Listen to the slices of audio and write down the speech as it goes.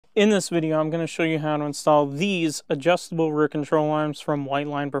In this video, I'm going to show you how to install these adjustable rear control arms from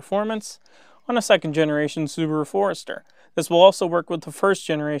Whiteline Performance on a second generation Subaru Forester. This will also work with the first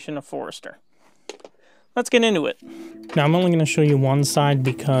generation of Forester. Let's get into it. Now I'm only going to show you one side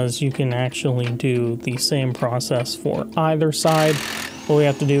because you can actually do the same process for either side. What we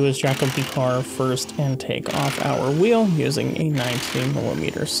have to do is jack up the car first and take off our wheel using a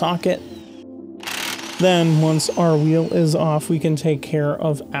 19mm socket. Then once our wheel is off, we can take care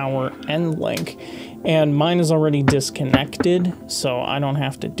of our end link. And mine is already disconnected, so I don't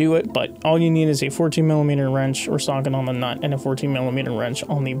have to do it, but all you need is a 14mm wrench or socket on the nut and a 14mm wrench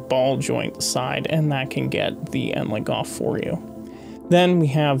on the ball joint side, and that can get the end link off for you. Then we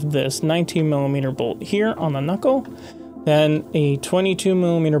have this 19mm bolt here on the knuckle, then a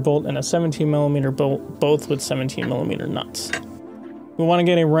 22mm bolt and a 17mm bolt, both with 17mm nuts. We want to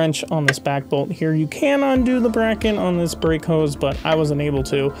get a wrench on this back bolt here. You can undo the bracket on this brake hose, but I wasn't able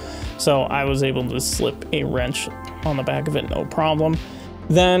to, so I was able to slip a wrench on the back of it, no problem.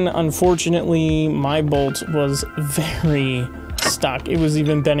 Then, unfortunately, my bolt was very stuck. It was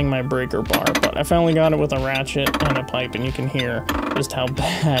even bending my breaker bar, but I finally got it with a ratchet and a pipe, and you can hear just how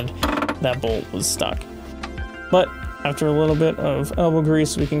bad that bolt was stuck. But after a little bit of elbow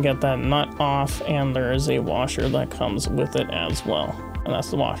grease, we can get that nut off, and there is a washer that comes with it as well, and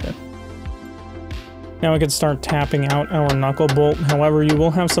that's the washer. Now we can start tapping out our knuckle bolt. However, you will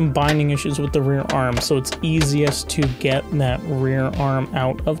have some binding issues with the rear arm, so it's easiest to get that rear arm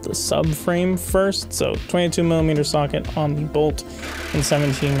out of the subframe first. So 22mm socket on the bolt and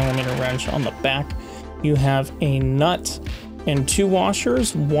 17mm wrench on the back. You have a nut and two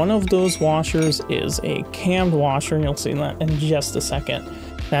washers. One of those washers is a cammed washer, and you'll see that in just a second.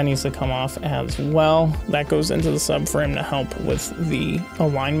 That needs to come off as well. That goes into the subframe to help with the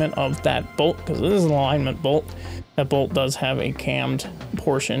alignment of that bolt, because it is an alignment bolt. That bolt does have a cammed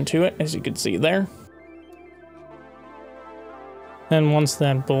portion to it, as you can see there. Then once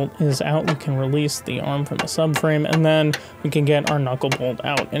that bolt is out, we can release the arm from the subframe, and then we can get our knuckle bolt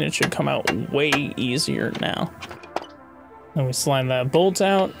out, and it should come out way easier now. Then we slide that bolt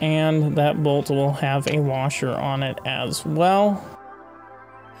out, and that bolt will have a washer on it as well.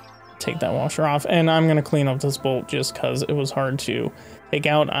 Take that washer off, and I'm going to clean up this bolt just because it was hard to take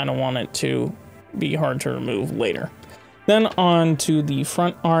out. I don't want it to be hard to remove later. Then on to the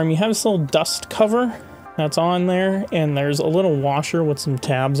front arm, you have this little dust cover that's on there, and there's a little washer with some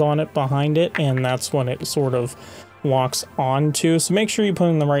tabs on it behind it, and that's what it sort of locks onto. So make sure you put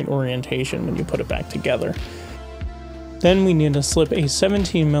in the right orientation when you put it back together. Then we need to slip a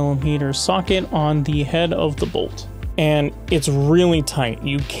 17mm socket on the head of the bolt. And it's really tight.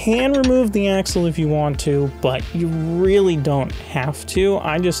 You can remove the axle if you want to, but you really don't have to.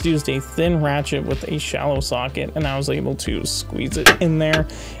 I just used a thin ratchet with a shallow socket, and I was able to squeeze it in there.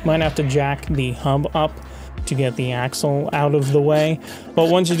 You might have to jack the hub up to get the axle out of the way.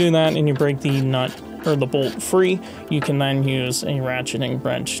 But once you do that and you break the nut or the bolt free, you can then use a ratcheting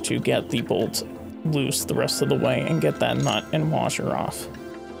wrench to get the bolt loose the rest of the way and get that nut and washer off.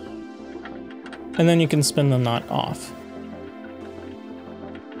 And then you can spin the nut off.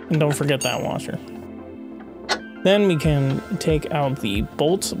 And don't forget that washer. Then we can take out the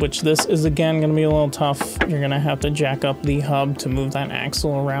bolt, which this is again going to be a little tough. You're going to have to jack up the hub to move that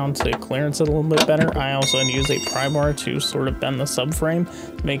axle around to clearance it a little bit better. I also had to use a pry bar to sort of bend the subframe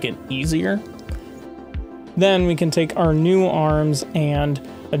to make it easier. Then we can take our new arms and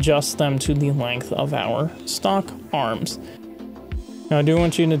adjust them to the length of our stock arms. Now I do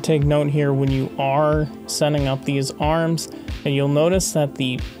want you to take note here when you are setting up these arms, and you'll notice that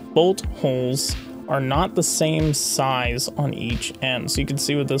the bolt holes are not the same size on each end. So you can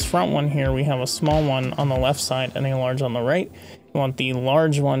see with this front one here, we have a small one on the left side and a large on the right. You want the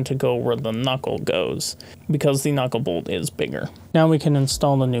large one to go where the knuckle goes, because the knuckle bolt is bigger. Now we can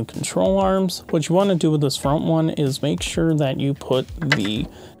install the new control arms. What you want to do with this front one is make sure that you put the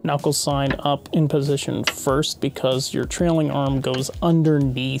knuckle side up in position first, because your trailing arm goes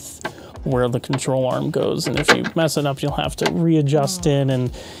underneath where the control arm goes, and if you mess it up, you'll have to readjust it,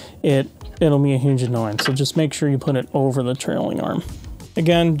 and it'll be a huge annoyance. So just make sure you put it over the trailing arm.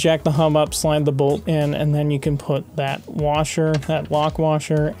 Again, jack the hub up, slide the bolt in, and then you can put that washer, that lock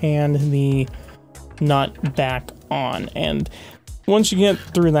washer, and the nut back on. And once you get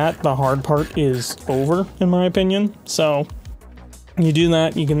through that, the hard part is over, in my opinion. So you do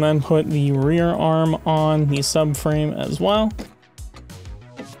that, you can then put the rear arm on the subframe as well.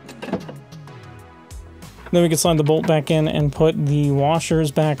 Then we can slide the bolt back in and put the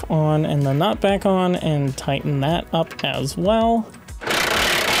washers back on and the nut back on and tighten that up as well.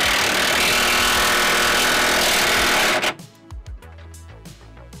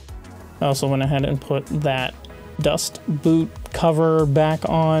 I also went ahead and put that dust boot cover back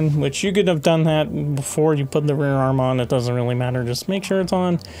on, which you could have done that before you put the rear arm on. It doesn't really matter. Just make sure it's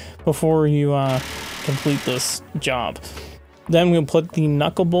on before you complete this job. Then we'll put the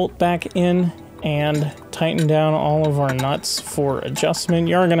knuckle bolt back in and tighten down all of our nuts for adjustment.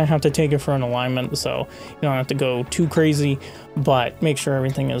 You are going to have to take it for an alignment, so you don't have to go too crazy, but make sure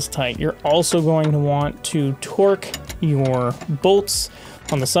everything is tight. You're also going to want to torque your bolts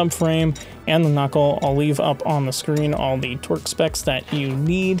on the subframe and the knuckle. I'll leave up on the screen all the torque specs that you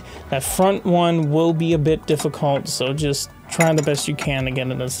need. That front one will be a bit difficult, so just try the best you can to get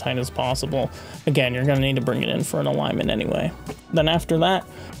it as tight as possible. Again, you're going to need to bring it in for an alignment anyway. Then after that,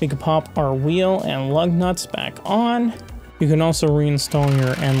 we can pop our wheel and lug nuts back on. You can also reinstall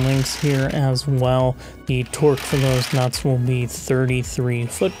your end links here as well. The torque for those nuts will be 33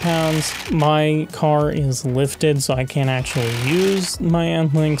 foot-pounds. My car is lifted, so I can't actually use my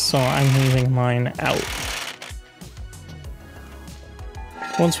end links, so I'm leaving mine out.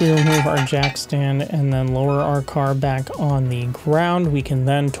 Once we remove our jack stand and then lower our car back on the ground, we can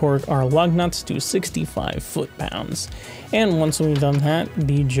then torque our lug nuts to 65 foot-pounds. And once we've done that,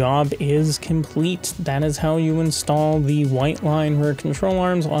 the job is complete. That is how you install the Whiteline rear control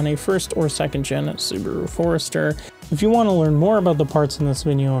arms on a first or second gen Subaru Forester. If you want to learn more about the parts in this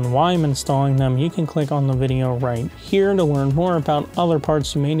video and why I'm installing them, you can click on the video right here to learn more about other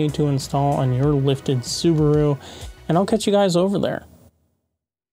parts you may need to install on your lifted Subaru. And I'll catch you guys over there.